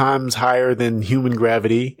amount times higher than human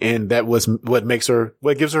gravity. And that was what gives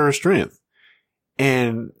her her strength.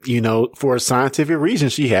 And, for a scientific reason,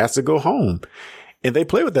 she has to go home. And they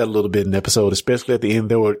play with that a little bit in the episode, especially at the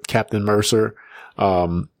end there with Captain Mercer.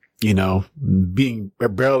 Barely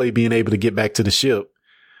being able to get back to the ship.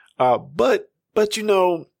 But you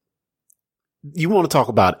want to talk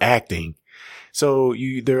about acting. So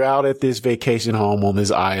they're out at this vacation home on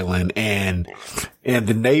this island and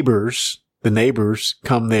the neighbors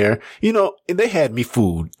come there, and they had me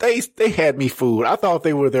fooled. They had me fooled. I thought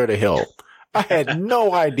they were there to help. I had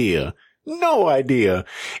no idea. No idea.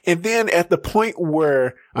 And then at the point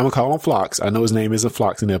where I'm gonna call him Phlox. I know his name isn't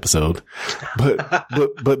Phlox in the episode, but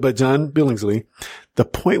John Billingsley, the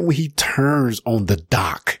point where he turns on the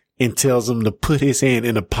dock and tells him to put his hand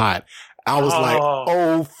in the pot, I was like,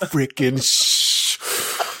 oh freaking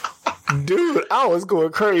dude, I was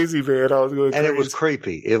going crazy, man. And it was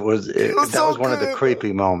creepy. That was one of the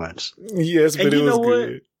creepy moments. Yes, but it was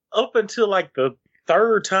good. Up until like the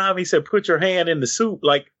third time he said, put your hand in the soup,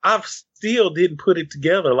 like I still didn't put it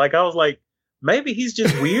together. Like I was like, maybe he's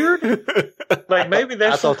just weird. Like maybe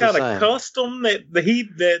that's some kind of custom that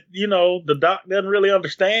the doc doesn't really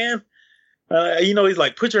understand. He's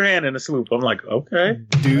like, put your hand in the soup. I'm like, okay.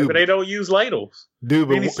 Dude, maybe they don't use ladles. Dude,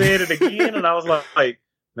 but then he said it again and I was like,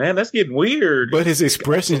 man, that's getting weird. But his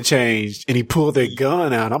expression changed and he pulled that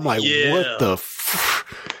gun out. I'm like, what the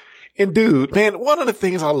And dude, man, one of the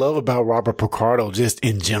things I love about Robert Picardo just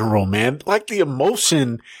in general, man, like the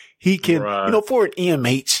emotion he can, for an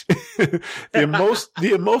EMH,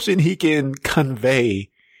 the emotion he can convey,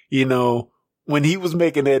 when he was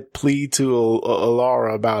making that plea to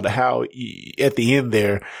Alara about how at the end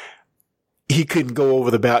there, he couldn't go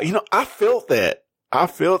over the bow. I felt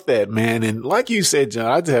that, man. And like you said,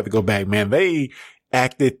 John, I just have to go back, man. They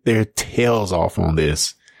acted their tails off on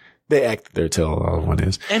this. They acted their tail off on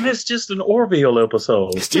this. And it's just an Orville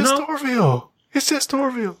episode. It's just Orville. It's just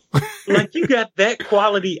Orville. Like you got that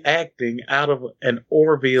quality acting out of an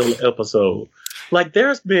Orville episode. Like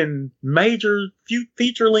there's been major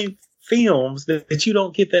feature-length films that you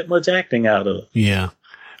don't get that much acting out of. Yeah.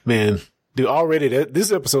 Man. Dude, already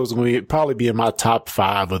this episode is going to probably be in my top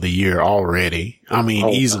 5 of the year already. I mean,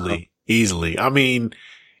 easily. I mean,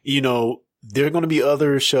 there are going to be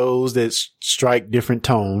other shows that strike different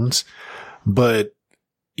tones, but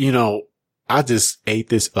I just ate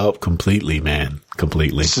this up completely, man.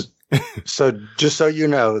 Completely. So just so you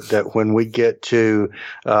know that when we get to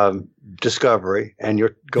Discovery and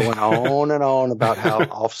you're going on and on about how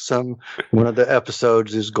awesome one of the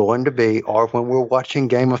episodes is going to be, or when we're watching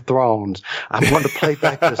Game of Thrones, I'm going to play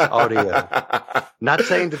back this audio. Not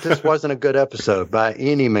saying that this wasn't a good episode by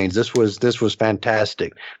any means. This was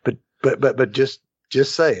fantastic, but just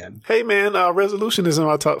saying. Hey man, Resolution is in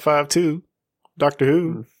my top 5 too. Doctor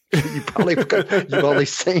Who. You probably you've only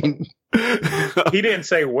seen. He didn't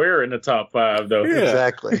say where in the top 5 though. Yeah.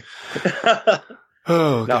 Exactly.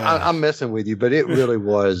 Oh, no, I'm messing with you, but it really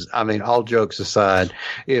was. I mean, all jokes aside,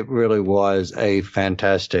 it really was a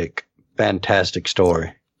fantastic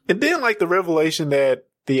story. And then, like the revelation that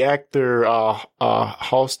the actor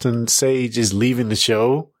Halston Sage is leaving the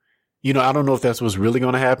show. I don't know if that's what's really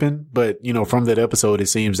going to happen, but from that episode, it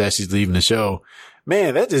seems that she's leaving the show.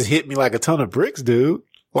 Man, that just hit me like a ton of bricks, dude.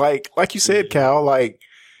 Like you said, Cal. Like,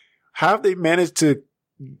 how have they managed to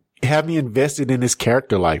have me invested in this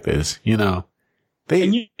character like this?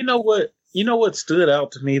 And you know what stood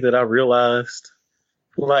out to me that I realized,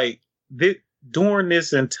 like during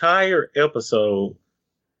this entire episode,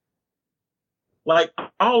 like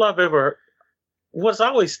what's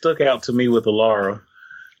always stuck out to me with Alara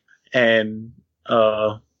and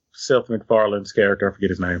Seth MacFarlane's character, I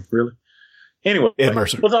forget his name, really. Anyway, Ed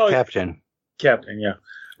Mercer. Captain, yeah.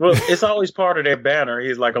 Well, it's always part of their banner.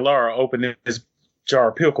 He's like, Alara, open this jar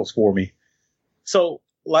of pickles for me. So,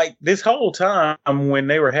 like, this whole time when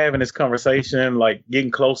they were having this conversation, like, getting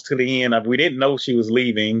close to the end, we didn't know she was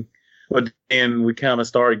leaving, but then we kind of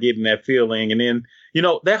started getting that feeling. And then,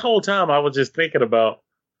 that whole time I was just thinking about,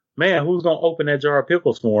 man, who's going to open that jar of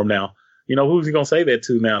pickles for him now? You know, who's he going to say that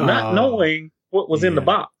to now? Not knowing what was in the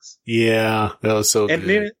box. Yeah, that was so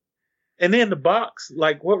good. And then the box,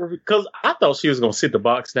 like, because I thought she was going to sit the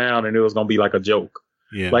box down and it was going to be like a joke.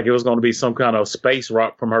 Yeah. Like it was going to be some kind of space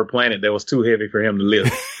rock from her planet that was too heavy for him to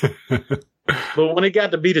lift. But when it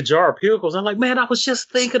got to be the jar of pickles, I'm like, man, I was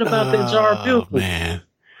just thinking about that jar of pickles. Man.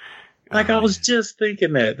 Like, I was just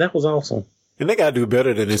thinking that. That was awesome. And they got to do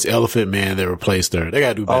better than this elephant man that replaced her. They got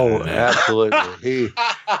to do better than that. Absolutely.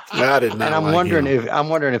 I did not. And I'm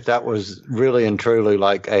wondering if that was really and truly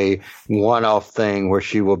like a one-off thing where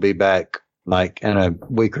she will be back like in a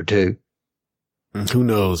week or two. Who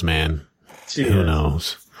knows, man? Who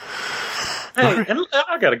knows? Hey, and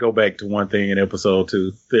I got to go back to one thing in episode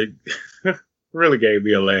 2 that really gave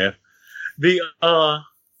me a laugh. The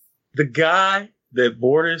guy that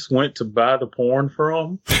Bortus went to buy the porn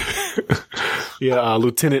from. Yeah,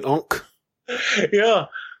 Lieutenant Unk. Yeah,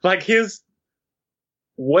 like his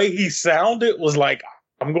way he sounded was like,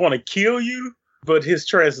 I'm going to kill you, but his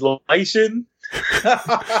translation.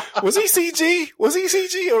 Was he CG? Was he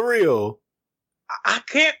CG or real? I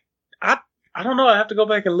don't know. I have to go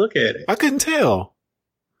back and look at it. I couldn't tell.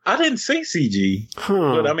 I didn't see CG,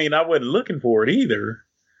 but I mean, I wasn't looking for it either.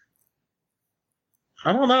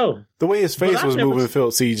 I don't know. The way his face was moving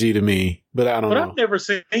felt CG to me, but I don't know. But I've never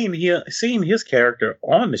seen his character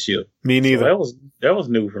on the ship. Me neither. So that was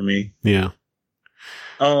new for me. Yeah.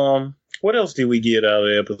 What else did we get out of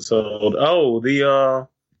the episode? Oh,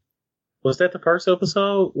 was that the first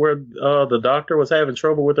episode where the doctor was having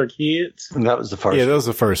trouble with her kids? And that was the first. Yeah, that was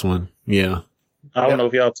the first one. Yeah. I don't know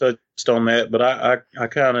if y'all touched on that, but I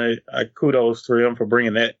kind of kudos to him for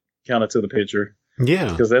bringing that kind of to the picture. Yeah.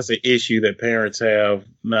 Because that's an issue that parents have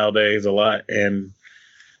nowadays a lot. And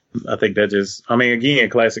I think that just, I mean, again,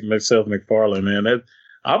 classic Seth MacFarlane, man.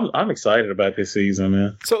 I'm excited about this season,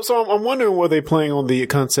 man. So I'm wondering, were they playing on the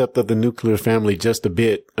concept of the nuclear family just a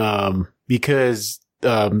bit? Because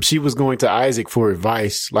she was going to Isaac for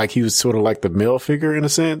advice, like he was sort of like the male figure in a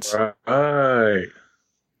sense. Right.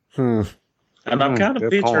 And I'm kind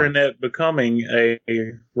of picturing that becoming a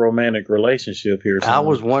romantic relationship here. I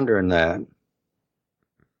was wondering that.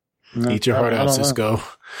 Eat your heart out, Cisco.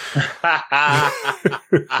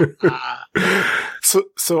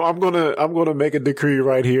 So I'm gonna make a decree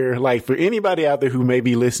right here. Like, for anybody out there who may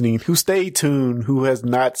be listening, who stay tuned, who has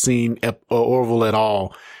not seen Orville at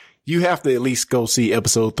all, you have to at least go see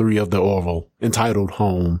episode 3 of the Orville, entitled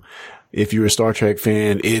Home. If you're a Star Trek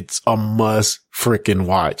fan, it's a must freaking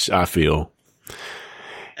watch, I feel.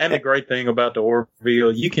 And the great thing about the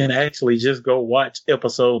Orville, you can actually just go watch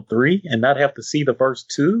episode 3 and not have to see the first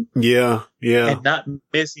 2. Yeah. And not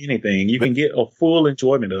miss anything. You can get a full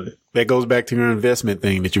enjoyment of it. That goes back to your investment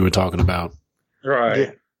thing that you were talking about.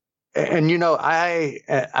 Right. Yeah. And, you know,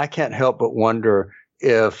 I can't help but wonder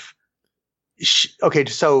if, okay,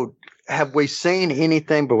 so have we seen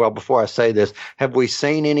anything, but well, before I say this, have we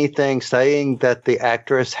seen anything saying that the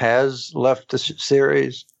actress has left the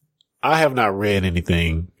series? I have not read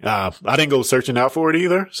anything. I didn't go searching out for it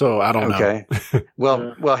either, so I don't know. Okay.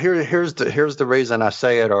 Well, here's the reason I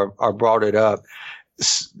say it or brought it up.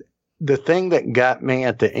 The thing that got me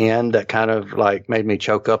at the end that kind of like made me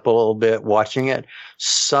choke up a little bit watching it,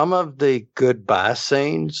 some of the goodbye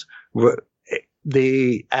scenes,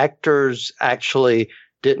 the actors actually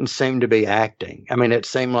didn't seem to be acting. I mean, it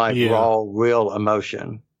seemed like raw, real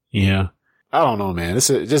emotion. Yeah. I don't know, man. It's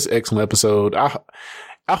just an excellent episode.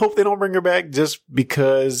 I hope they don't bring her back just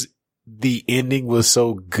because the ending was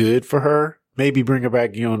so good for her. Maybe bring her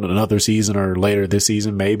back, in another season or later this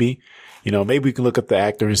season, maybe. Maybe we can look up the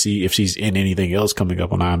actor and see if she's in anything else coming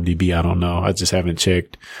up on IMDb. I don't know. I just haven't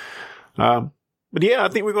checked. But yeah, I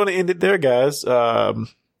think we're going to end it there, guys.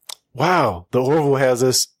 Wow. The Orville has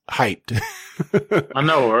us hyped. I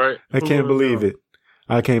know, right? I can't believe it.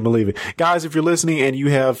 Guys, if you're listening and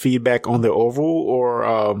you have feedback on the Orville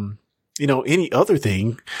or, any other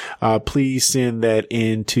thing, please send that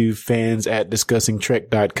in to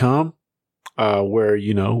fans@discussingtrek.com, where,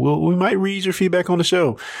 we might read your feedback on the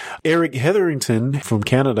show. Eric Hetherington from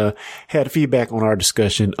Canada had feedback on our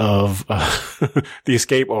discussion of The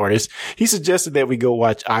Escape Artist. He suggested that we go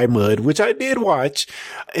watch iMud, which I did watch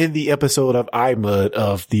in the episode of iMud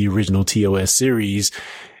of the original TOS series.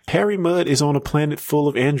 Harry Mudd is on a planet full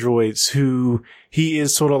of androids who he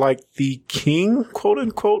is sort of like the king, quote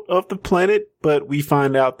unquote, of the planet. But we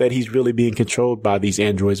find out that he's really being controlled by these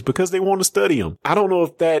androids because they want to study him. I don't know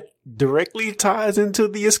if that directly ties into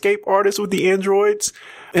the Escape Artist with the androids.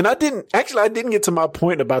 And I didn't get to my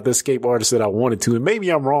point about the Escape Artist that I wanted to. And maybe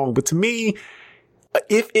I'm wrong, but to me,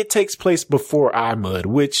 if it takes place before iMud,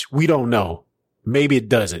 which we don't know, maybe it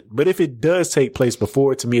doesn't. But if it does take place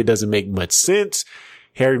before, to me, it doesn't make much sense.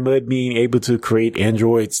 Harry Mudd being able to create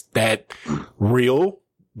androids that real,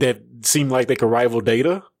 that seem like they could rival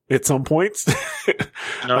Data at some points.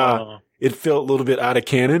 It felt a little bit out of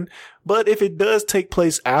canon. But if it does take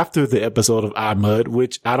place after the episode of I, Mudd,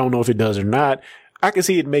 which I don't know if it does or not, I can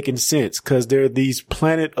see it making sense because there are these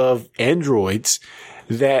planet of androids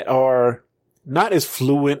that are not as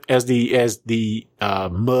fluent as the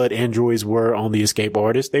Mudd androids were on the Escape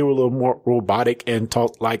Artist. They were a little more robotic and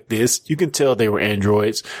talked like this. You can tell they were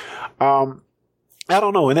androids. I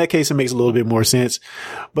don't know. In that case, it makes a little bit more sense.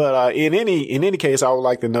 But in any case, I would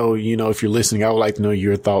like to know, if you're listening, I would like to know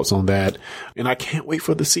your thoughts on that. And I can't wait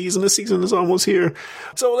for the season. The season is almost here.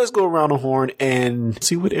 So let's go around the horn and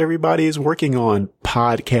see what everybody is working on,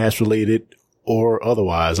 podcast related or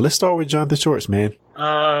otherwise. Let's start with Jonathan Shorts, man.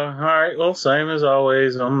 All right. Well, same as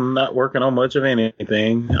always. I'm not working on much of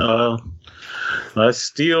anything.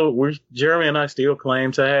 Jeremy and I still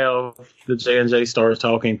claim to have the J&J Starts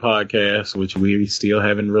Talking podcast, which we still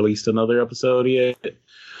haven't released another episode yet.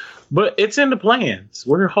 But it's in the plans.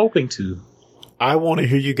 We're hoping to. I want to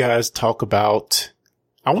hear you guys talk about,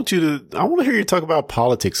 I want to hear you talk about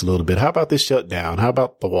politics a little bit. How about this shutdown? How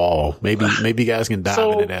about the wall? Maybe you guys can dive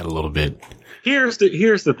into that a little bit. Here's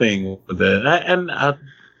the thing with that.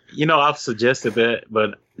 I've suggested that,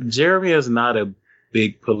 but Jeremy is not a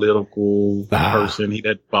big political person. He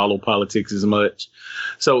doesn't follow politics as much.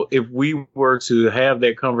 So if we were to have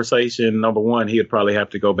that conversation, number one, he'd probably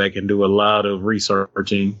have to go back and do a lot of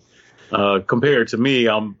researching. Compared to me,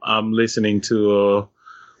 I'm listening to a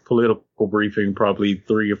political briefing probably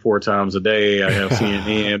 3 or 4 times a day. I have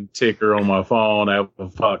CNN ticker on my phone. I have a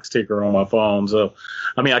Fox ticker on my phone. So,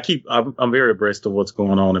 I'm very abreast of what's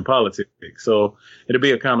going on in politics. So it'll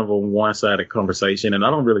be a kind of a one-sided conversation. And I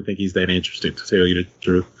don't really think he's that interested, to tell you the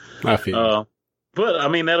truth. I feel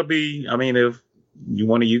but that'll be, if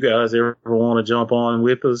one of you guys ever want to jump on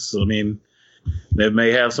with us, that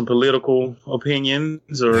may have some political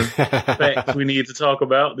opinions or facts we need to talk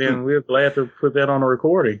about, then we're glad to put that on a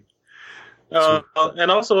recording.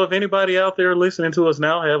 And also, if anybody out there listening to us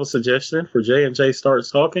now have a suggestion for J&J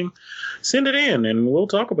Starts Talking, send it in and we'll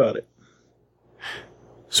talk about it.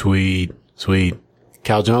 Sweet.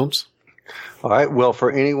 Cal Jones? All right. Well,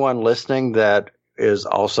 for anyone listening that is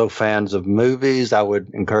also fans of movies, I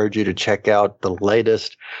would encourage you to check out the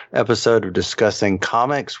latest episode of Discussing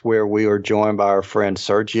Comics, where we are joined by our friend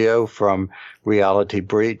Sergio from Reality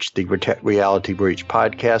Breach, the Reality Breach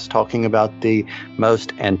podcast, talking about the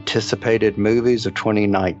most anticipated movies of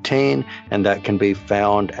 2019, and that can be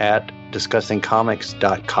found at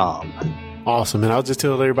discussingcomics.com. Awesome. And I'll just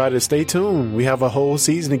tell everybody to stay tuned. We have a whole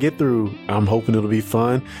season to get through. I'm hoping it'll be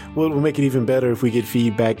fun. We'll make it even better if we get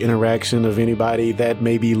feedback, interaction of anybody that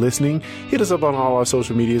may be listening. Hit us up on all our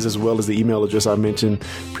social medias as well as the email address I mentioned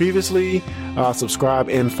previously. Subscribe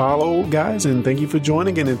and follow, guys. And thank you for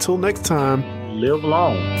joining. And until next time, live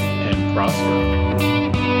long and prosper.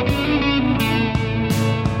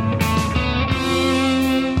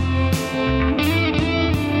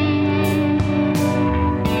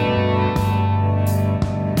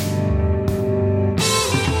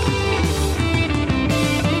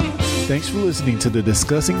 Thanks for listening to the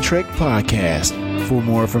Discussing Trek podcast. For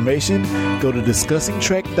more information, go to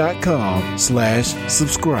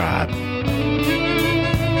discussingtrek.com/subscribe.